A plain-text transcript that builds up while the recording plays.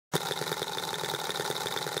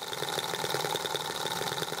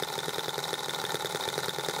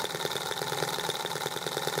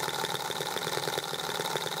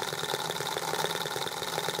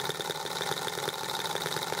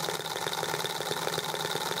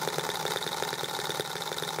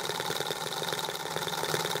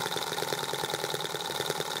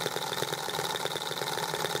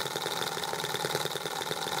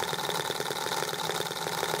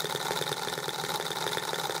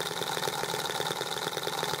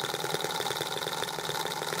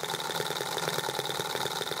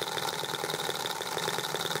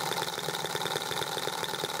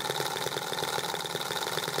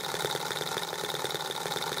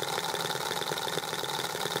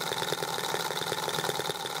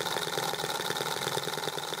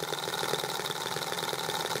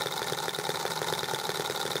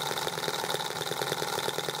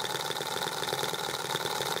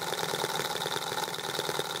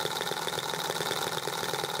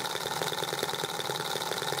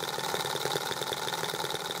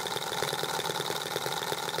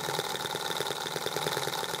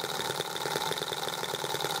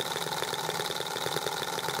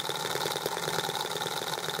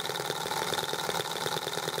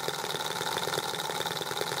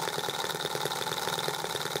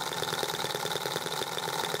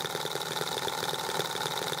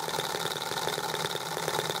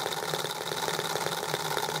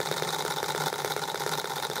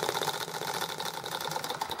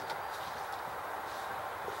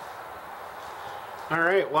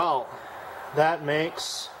Alright, well, that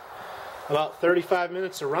makes about 35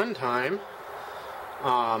 minutes of runtime.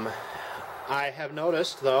 I have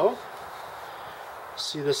noticed, though,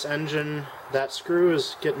 see this engine, that screw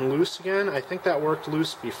is getting loose again. I think that worked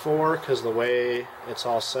loose before because the way it's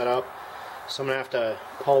all set up. So I'm going to have to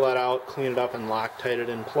pull that out, clean it up, and Loctite it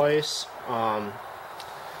in place.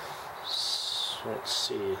 So let's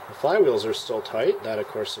see. The flywheels are still tight. That, of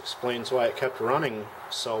course, explains why it kept running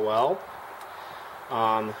so well.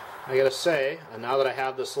 I gotta say, now that I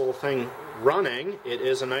have this little thing running, it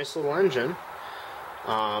is a nice little engine.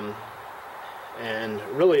 And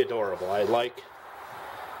really adorable. I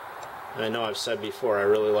know I've said before, I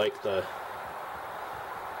really like the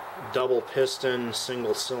double piston,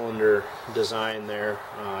 single cylinder design there.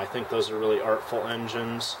 I think those are really artful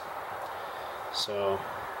engines. So,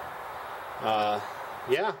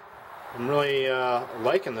 yeah, I'm really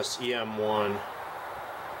liking this EM1.